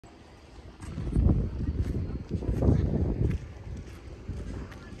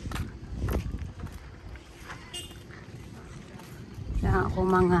ako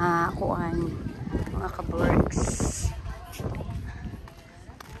mga kuan, mga kaburks.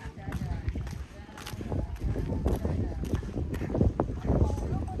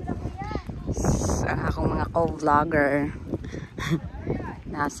 Akong mga co-vlogger.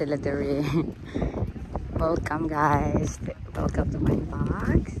 Na sila diri. Welcome guys. Welcome to my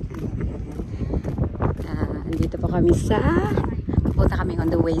vlog. Andito po kami pupunta kami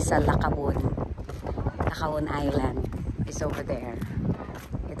on the way sa Lakawon. Lakawon Island is over there.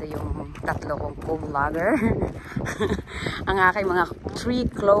 Ito yung tatlo kong co-vlogger. Ang aking mga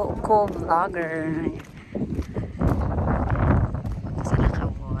 3 co-vlogger. Sa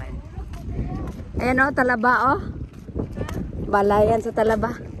Lakawon. Ayan o, talaba o. Balayan sa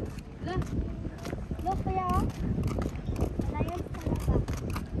talaba.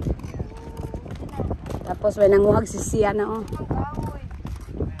 Tapos may nanguhag si Siya na o.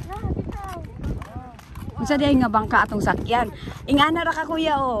 Unsa diay nga bangka atong sakyan. Ingana ra ka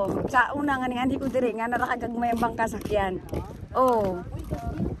kuya o. Sa una nga ningali ko diri, ingana ra ka kag may bangka sakyan. Oh.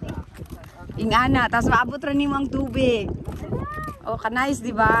 Ingana, tas maabot ra nimo ang tubig. Oh, ka nice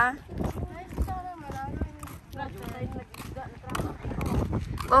di ba?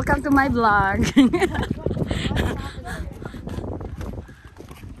 Welcome to my vlog.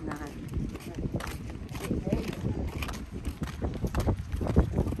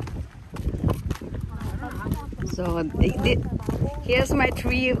 So, here's my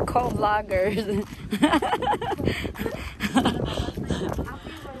 3 co-vloggers.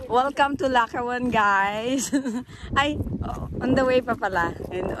 Welcome to Lakawon, guys. Ay, on the way pa pala.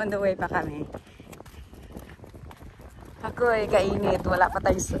 On the way pa kami. Ako ay kainit. Wala pa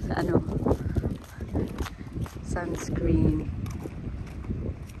tayong sunscreen.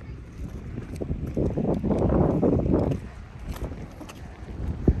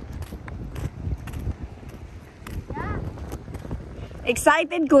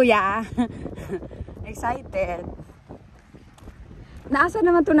 Excited kuya. Excited. Naasa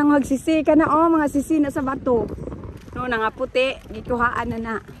naman to nang magsisi ka na mga sisi na sa bato. No, nga puti, gikuhaan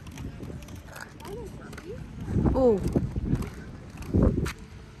na. Oh.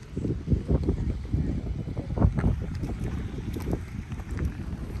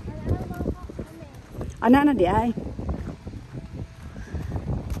 Ana na di ay.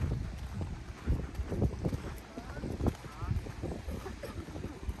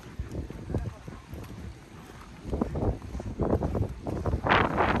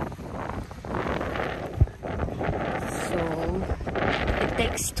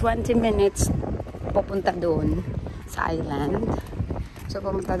 Takes 20 minutes pupunta doon sa island. So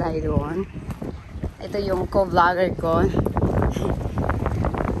pumunta tayo doon. Ito yung co-vlogger ko.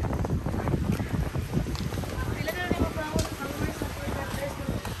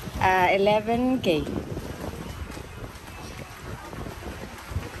 Uh, 11K.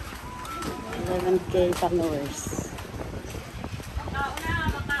 11K followers.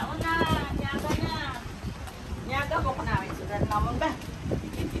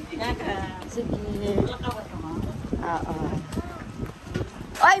 Sige. Oo.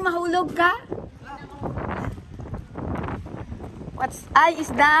 Ay, mahulog ka? Ay,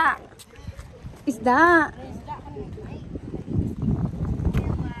 isda. Isda.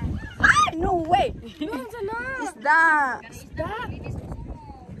 Ay, no way. Isda.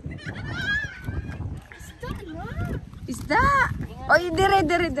 Isda. Oy, dire.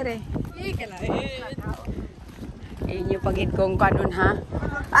 Inyo pagit kong kanon ha.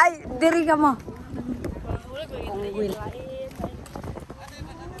 Ay, diri ka mo. Kung will.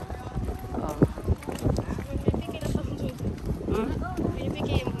 Oh.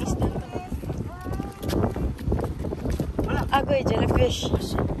 Agoy, jellyfish.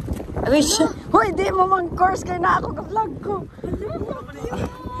 Agoy siya. Hoy, di mo mang course kay na ako ka-vlog ko.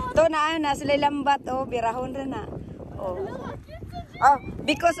 To na sila lambat oh, birahon ra na. Oh. Oh,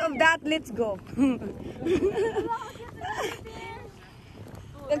 because of that, let's go.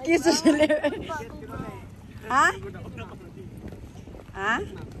 Nagkiso sila. Ha? Ha?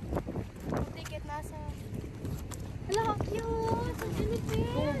 Ticket nasa. Hello, how cute. Ang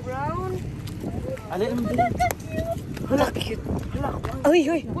jellyfish. Oh, brown. Alin ang cute. Hala, cute.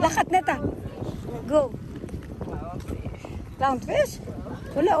 Uy, lakat na ta. Go. Clownfish?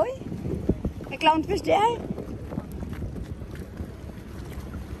 Wala, uy. May clownfish di ay.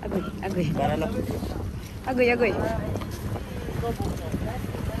 Agoy. Agoy.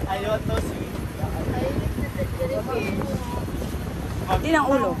 Ayaw to si. Di ng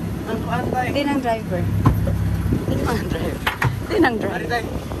ulo. Di ng driver. Di ng driver.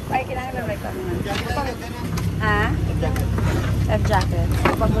 Ay, kailangan na break kami. Ha? Life jacket.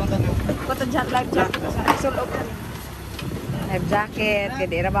 Life jacket. Sulog kami. Life jacket. Kaya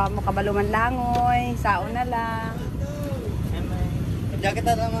di ra ba mo kabaluman langoy. Saon na lang. Jacket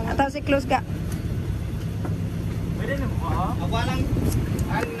na naman. Ataw si close ka. Pwede na mo ha? Ako lang.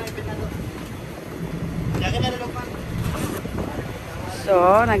 Ano na ipinado? Jacket na lang pa.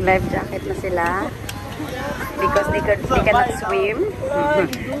 So, nag-life jacket na sila. Because they cannot swim.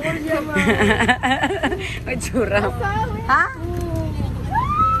 May tsura. Ha?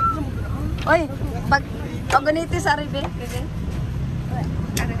 Oy, pag ganito sa ribe.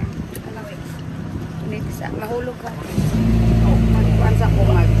 Mahulog ka. Magkuhan sa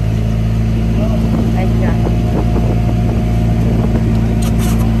kumag. Life jacket.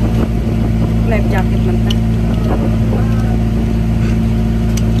 Life jacket man ta.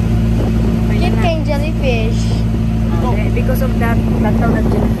 Get kayong jellyfish. Because of that, tataw na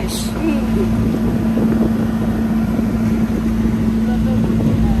jellyfish.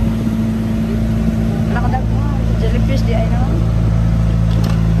 Nakadag mo, jellyfish di ay no?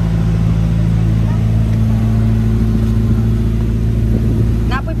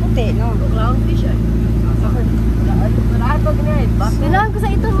 Napoy puti, no? Clownfish ay. Ganahan ko sa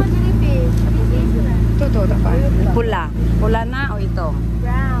ito mga jellyfish. Ito, dapat. Pula. Pula na o ito?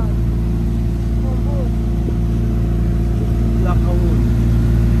 Brown. Lakawon.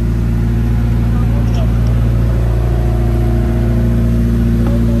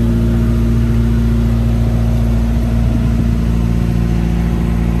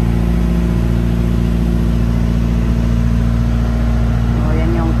 O,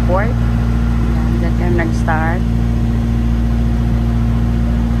 yan yung port. Yan, dyan nag-start.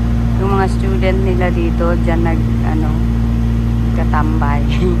 Yung mga student nila dito, dyan katambay.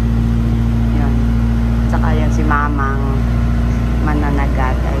 Yun. Saka yan si mamang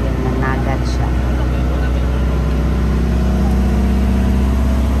mananagat. Ayan, nanagat siya.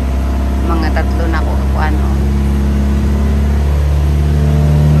 Mga tatlo na ko ano.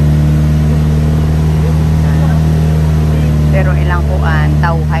 Pero ilang kuan,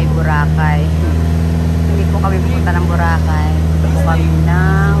 Tauhay, Boracay. Hindi po kami pupunta ng Boracay. Pupunta po kami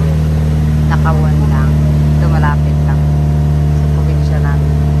ng Lakawon lang. Ito malapit lang. Sa probinsya namin.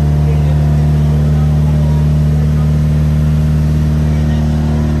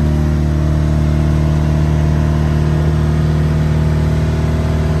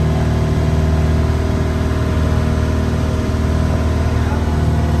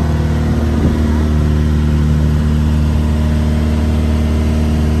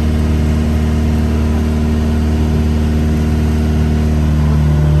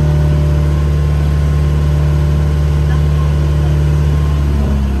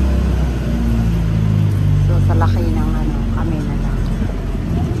 Laki ng kami na lang.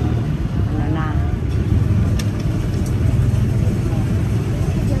 Ano na.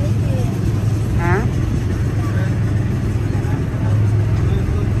 Ha?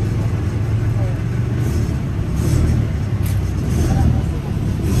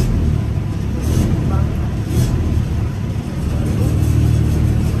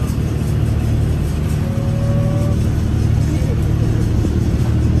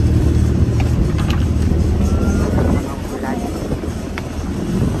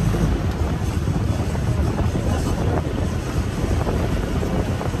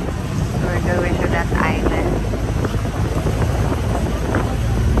 Going to that island.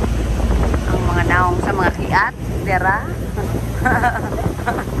 Ang mga naong sa mga kiat, dera.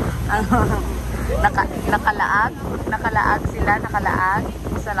 Nakalaag sila,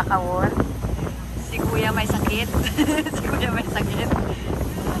 sa Lakawon. Si Kuya may sakit. Si Kuya may sakit.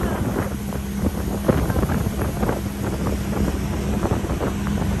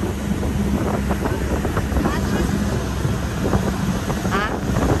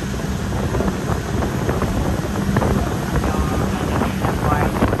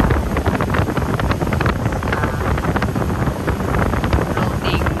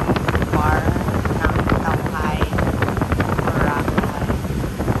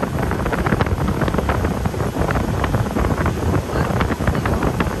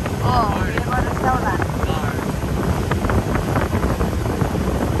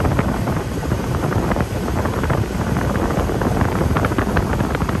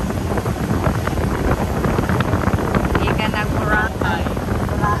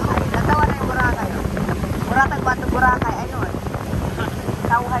 Boracay, ano eh?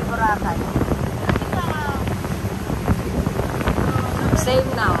 Tauhay, Boracay. Same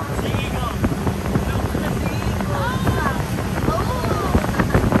now.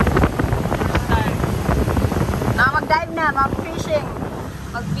 Mag-dive na, mag-fishing.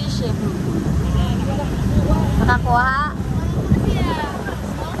 Mag-fishing. Nakakuha.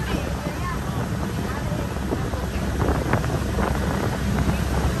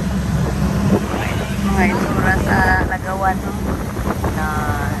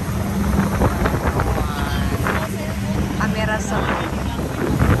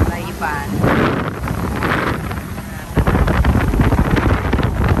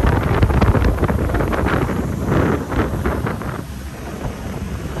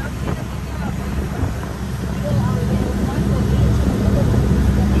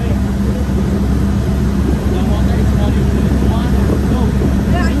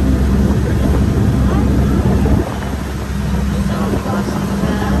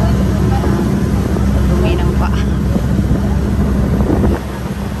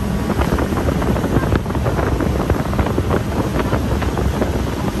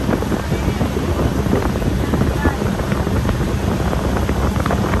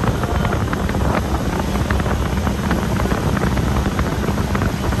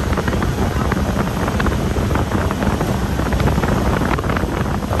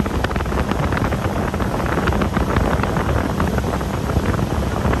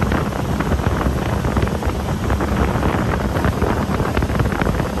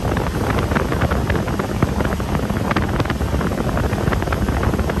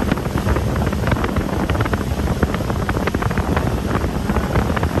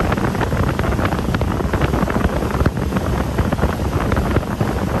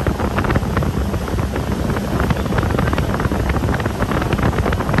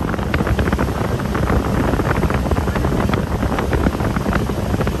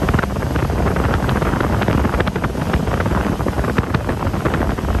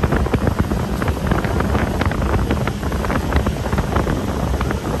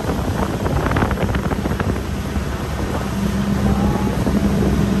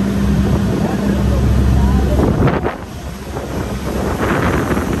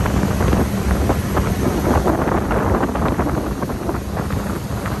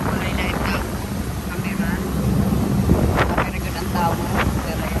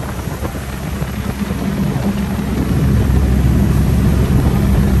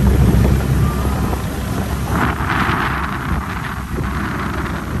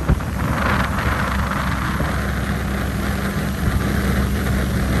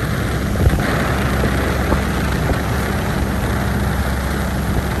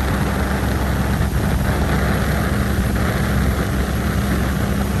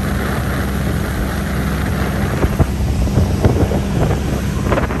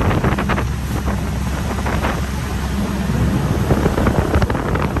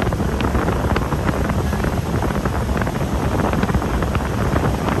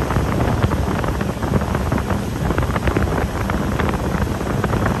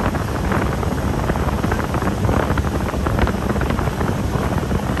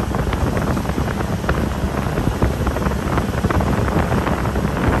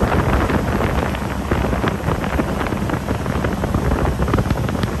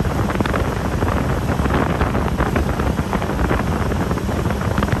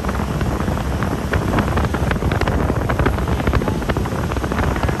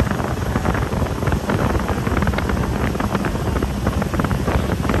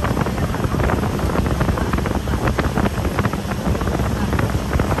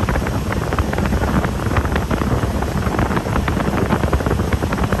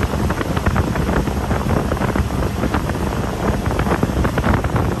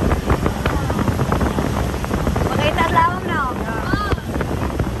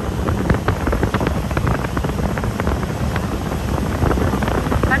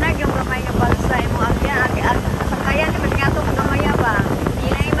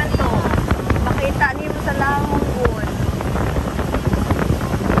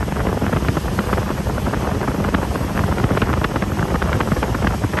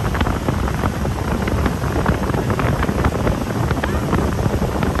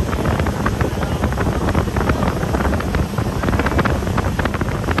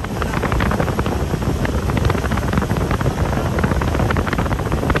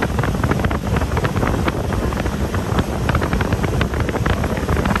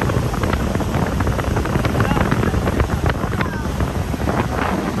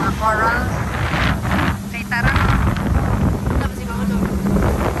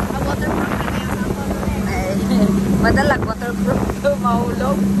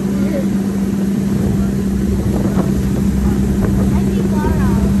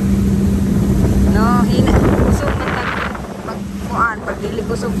 No, kusog magkuan pag dili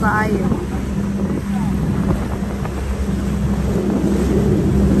kusog kaayo.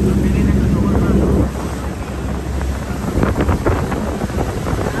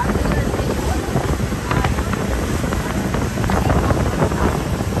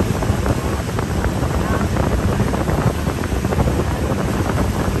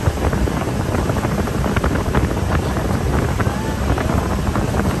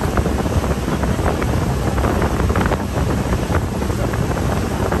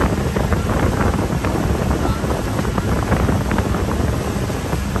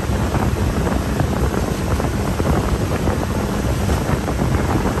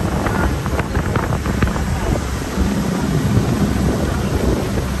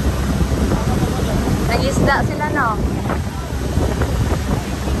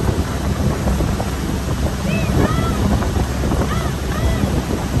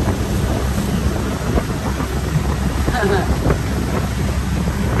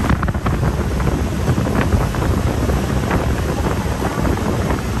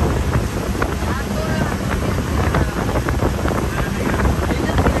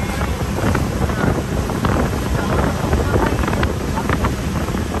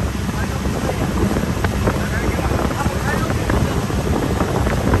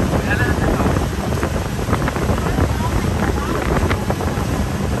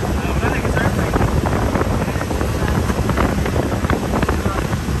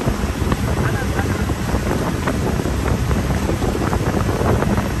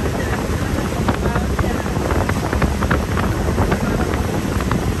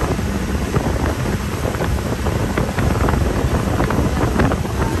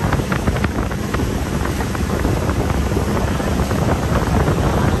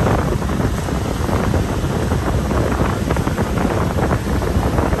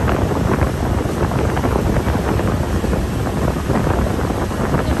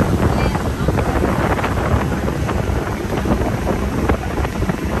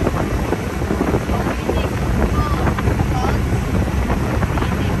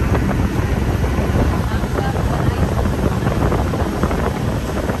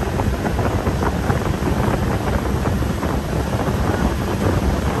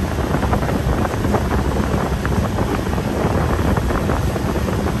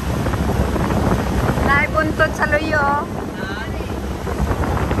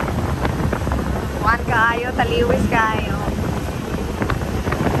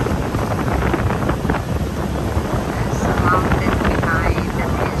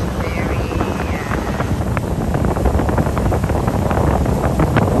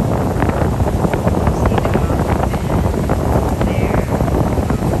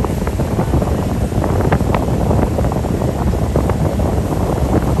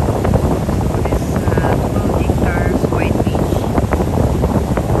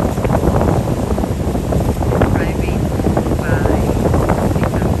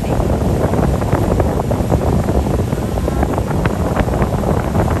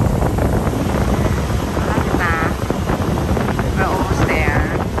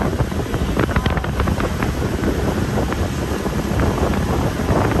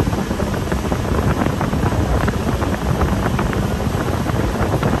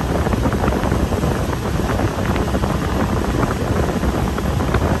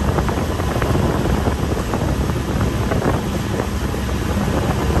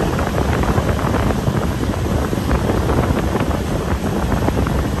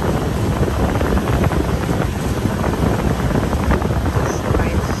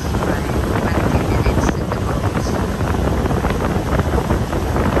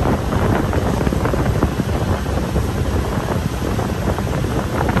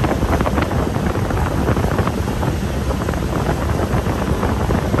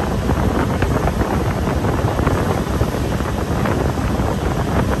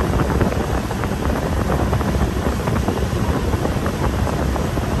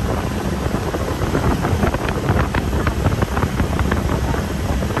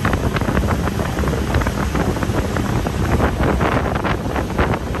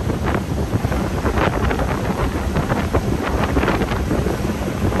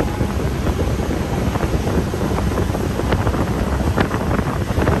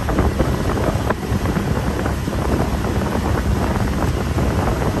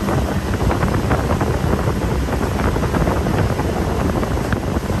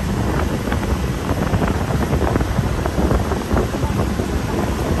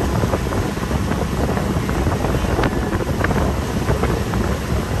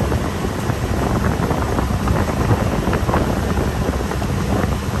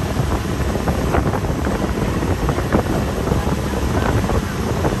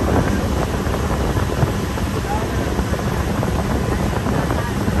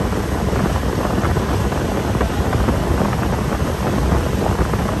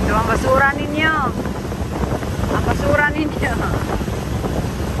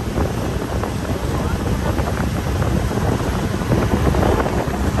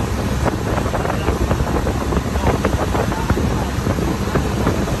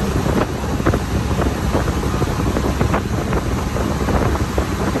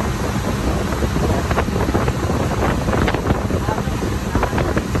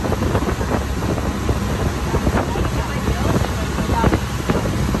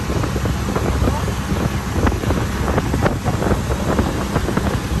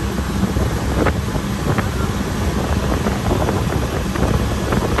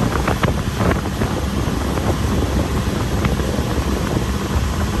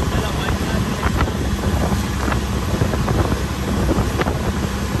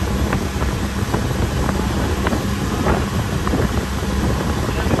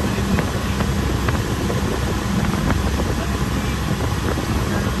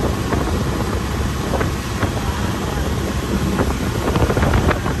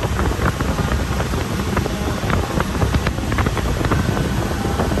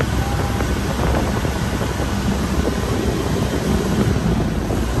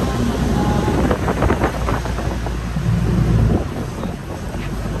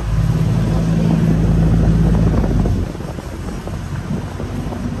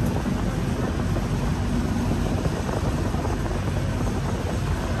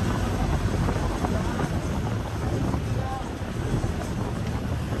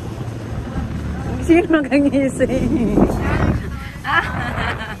 Sino kagising? Ah?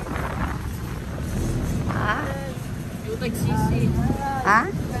 Ah? Yung tagsisi. Ha?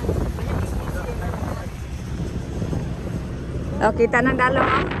 O, kita ng dalo.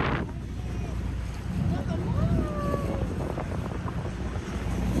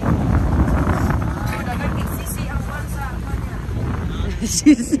 Sisi ang bansa.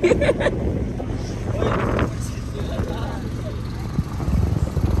 Sisi.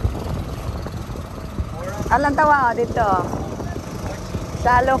 Alang tawa dito.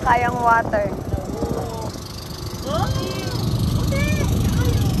 Salo kayang water.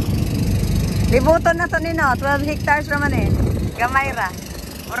 Libuton na to nino, 12 hectares naman eh. Gamay ra.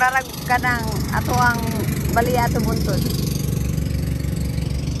 Murarag ka ng ato ang baliya ato buntod.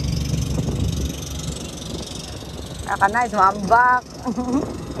 Aka nice, mambak.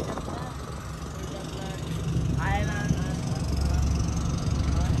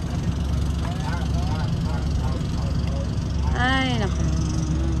 Ay, naku.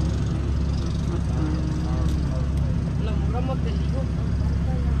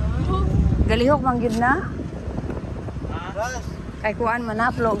 Galihok manggid na? Kay kuan man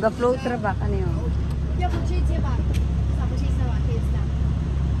na float, ga-float ra ba kaniyo? 要不去接吧？上不去是吧？可以是吧？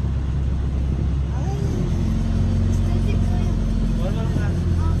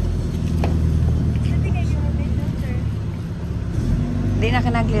 Di na ka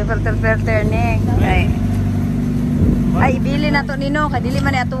nag-filter ni. Ay, bili na to nino, kay dili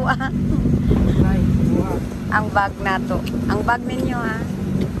man ni ato. Ang bag na to. Ang bag ninyo ha.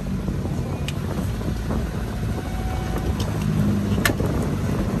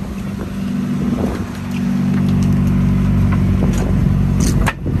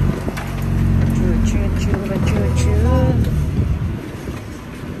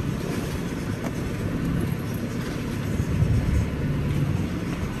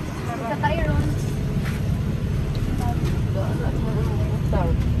 Sa Tyron.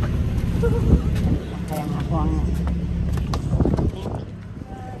 Kaya nga ako ang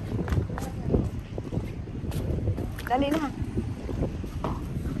dali na.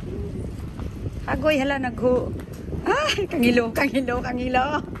 Agoy, hala, nagho. Ah, kangilo.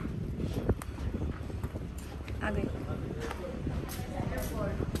 Agoy.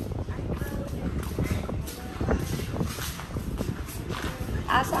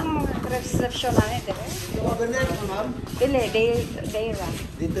 Asang reception na ito? Yung order na ito, ma'am? Pili, Dayra.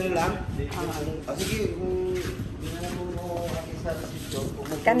 Dito lang? Ah, Sige, kung ginagawa mo kasi sa reception.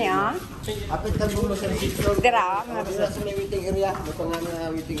 kanya? Apit ka mo sa reception. Dira, mga Sa may waiting area. Ito nga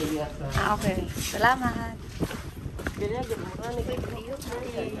na waiting area. Ah, okay. Salamat.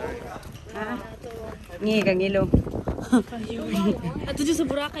 Ha? Ngi kang ilo. Ato dyan sa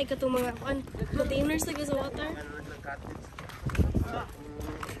Boracay ka itong mga containers na sa water.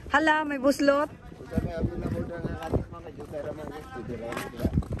 Hala, may buslot.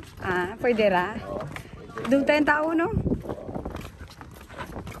 Ah, pwede ra. Doon tayong tao, no?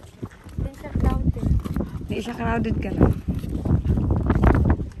 Then siya crowded. Hindi siya crowded ka lang.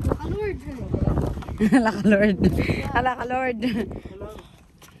 Naka-lord. Hala ka, Lord. Hala ka, Lord.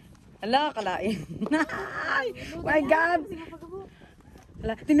 Hala, kalain. My God!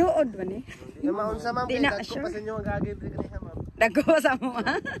 Hala, tinuod ba ni? Namaunsa, ma'am. Di na, Kaya sure. pa sa inyo ang gagawin ka ma'am. Dago sa mo,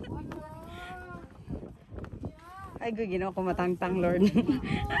 ha? Ay, ginawa ko matangtang, Lord.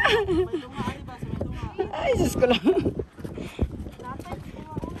 Ay, sus ko lang.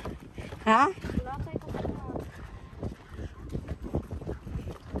 Ha?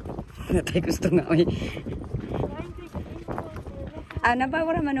 Natay gusto nga, oy. Ah,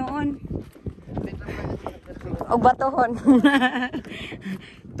 nabawara man noon. Og batohon.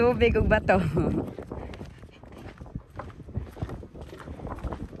 Tubig og bato.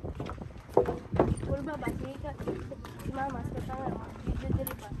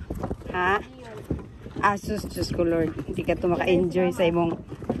 Ha? Ah, sus ko, Lord. Hindi ka ito maka-enjoy sa imong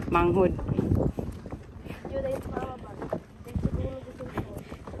manghod.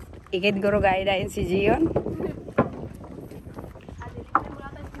 Ikit guro gaya dahil si Gion.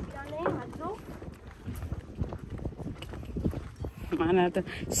 Mana to?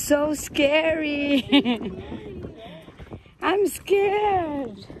 So scary! I'm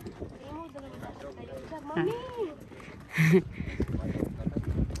scared!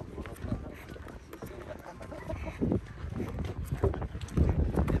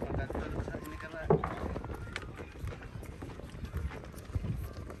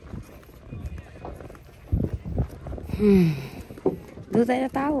 Doon tayo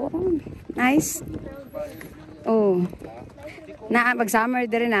na tao. Nice. Oh. Na mag-summer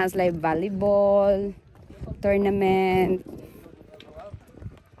din na like volleyball, tournament.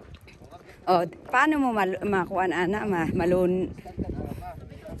 Oh, paano mo makuan ana malun?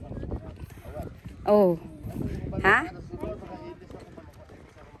 Oh. Ha?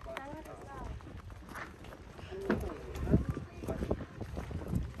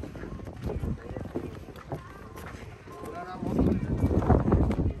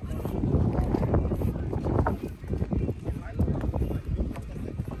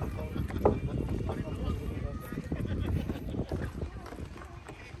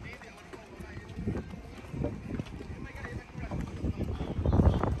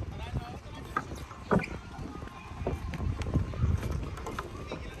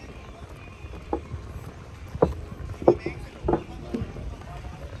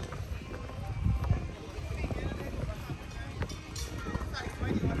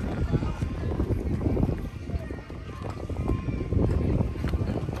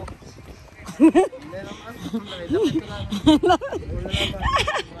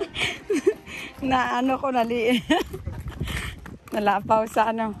 Na ano ko nali nalapaw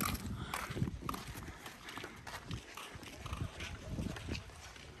sa ano.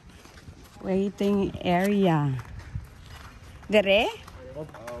 Waiting area. Dire?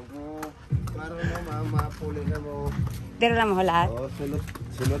 Maro mo mapuli na mo. Dire na mo lahat? Oh,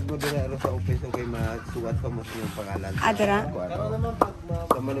 sulod mo dire sa office kay masuwat pa mo yung pangalan. Ah, dira? Karon naman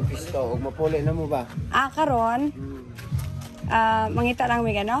pag manifesto og mapuli na mo ba? Ah, karon. Mangita lang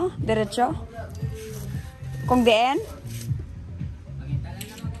may ano? Diretso? Kung diin?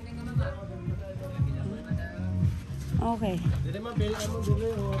 Okay. Dire mabil mo dire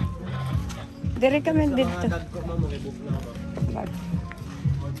o. Dire kami dito. Dagko mo makibuk na ba?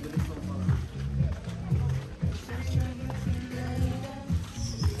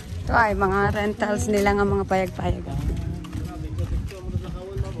 Ito ay mga rentals nila nga mga payag-payag.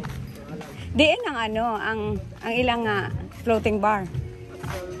 Diin ang ano, ang ilang floating bar.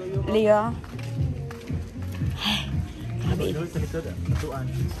 Leo.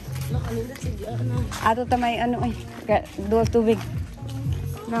 Ato tamay ano eh, dual tubig.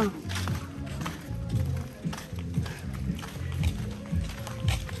 No.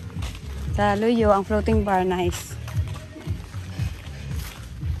 Sa Luyo, ang floating bar, nice.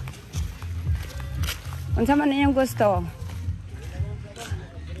 Unsa man inyong gusto?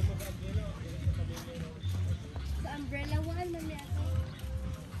 Sa umbrella one man niya.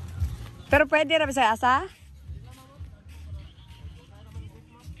 Pero pwede ra ba sa asa?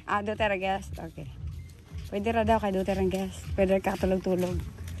 Ah, do tara guest. Okay. Pwede ra daw kay do tara guest. Pwede ka tulog-tulog.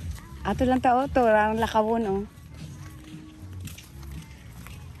 Ato lang tao to, ang Lakawon oh.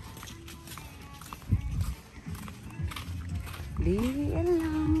 Di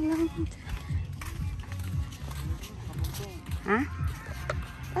lang. Ha?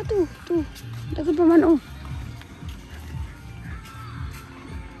 Ato, tu. Dapat pa man oh.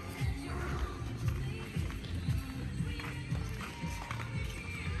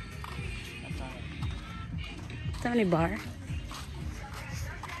 Ito ni bar.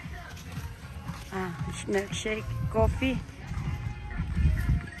 Ah, milkshake, coffee.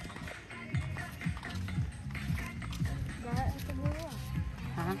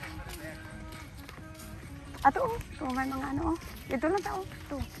 Ha? Ato oh, ito may mga ano oh. Dito lang tao.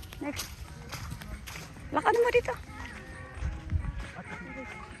 Ito, next. Lakad mo dito.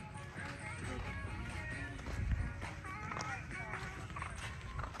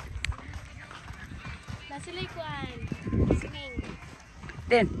 Nasa Lakawon. Singing.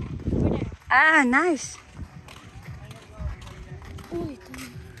 Then. Over there. Ah, nice. Uy, ito.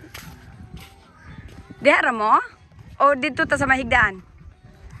 Dihara mo? O dito ta sa mahigdaan?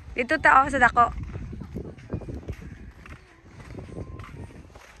 Dito ta oh, sa dako.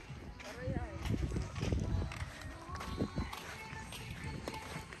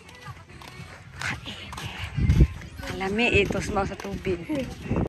 Alami, itos mo sa tubig.